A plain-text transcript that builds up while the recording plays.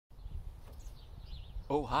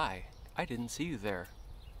Oh, hi. I didn't see you there.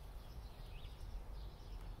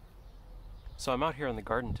 So I'm out here in the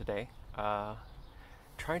garden today,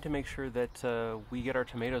 trying to make sure that we get our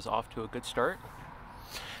tomatoes off to a good start.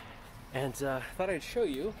 And thought I'd show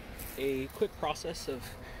you a quick process of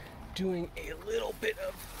doing a little bit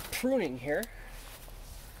of pruning here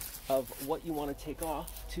of what you want to take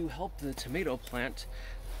off to help the tomato plant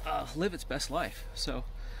live its best life. So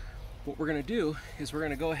what we're going to do is we're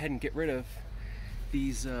going to go ahead and get rid of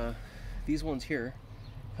these ones here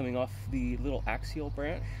coming off the little axial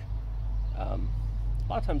branch. A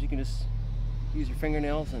lot of times you can just use your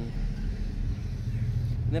fingernails and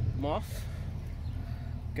nip them off.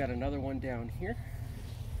 Got another one down here.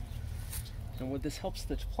 And what this helps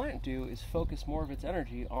the plant do is focus more of its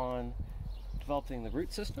energy on developing the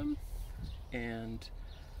root system and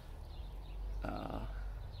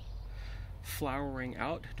flowering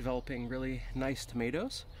out, developing really nice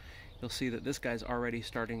tomatoes. You'll see that this guy's already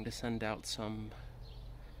starting to send out some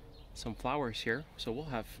flowers here, so we'll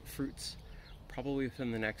have fruits probably within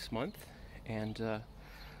the next month. And let's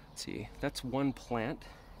see, that's one plant.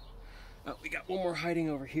 We got one more hiding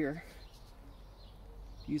over here.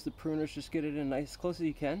 Use the pruners, just get it in nice, as close as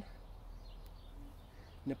you can.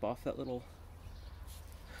 Nip off that little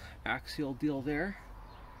axial deal there.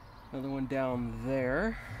 Another one down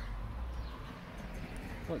there.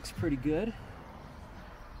 Looks pretty good.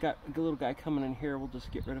 Got a little guy coming in here, we'll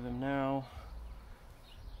just get rid of him now.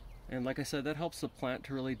 And like I said, that helps the plant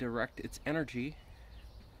to really direct its energy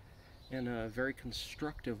in a very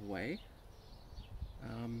constructive way.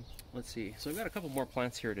 Let's see, so we've got a couple more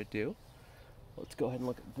plants here to do. Let's go ahead and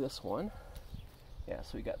look at this one. Yeah,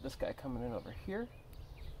 so we got this guy coming in over here.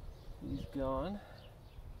 He's gone.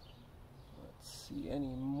 Let's see,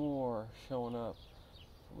 any more showing up.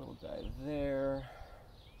 A little guy there.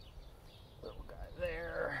 Little guy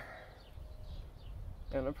there.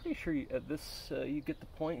 And I'm pretty sure at this, you get the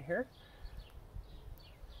point here.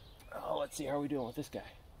 Oh, let's see, how are we doing with this guy?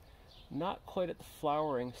 Not quite at the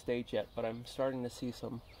flowering stage yet, but I'm starting to see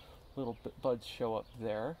some little buds show up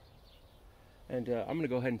there. And I'm going to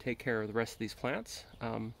go ahead and take care of the rest of these plants.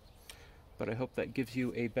 But I hope that gives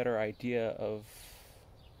you a better idea of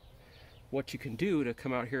what you can do to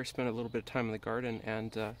come out here, spend a little bit of time in the garden,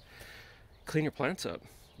 and clean your plants up.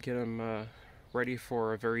 Get them ready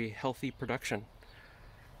for a very healthy production.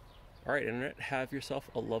 All right, Internet, have yourself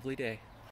a lovely day.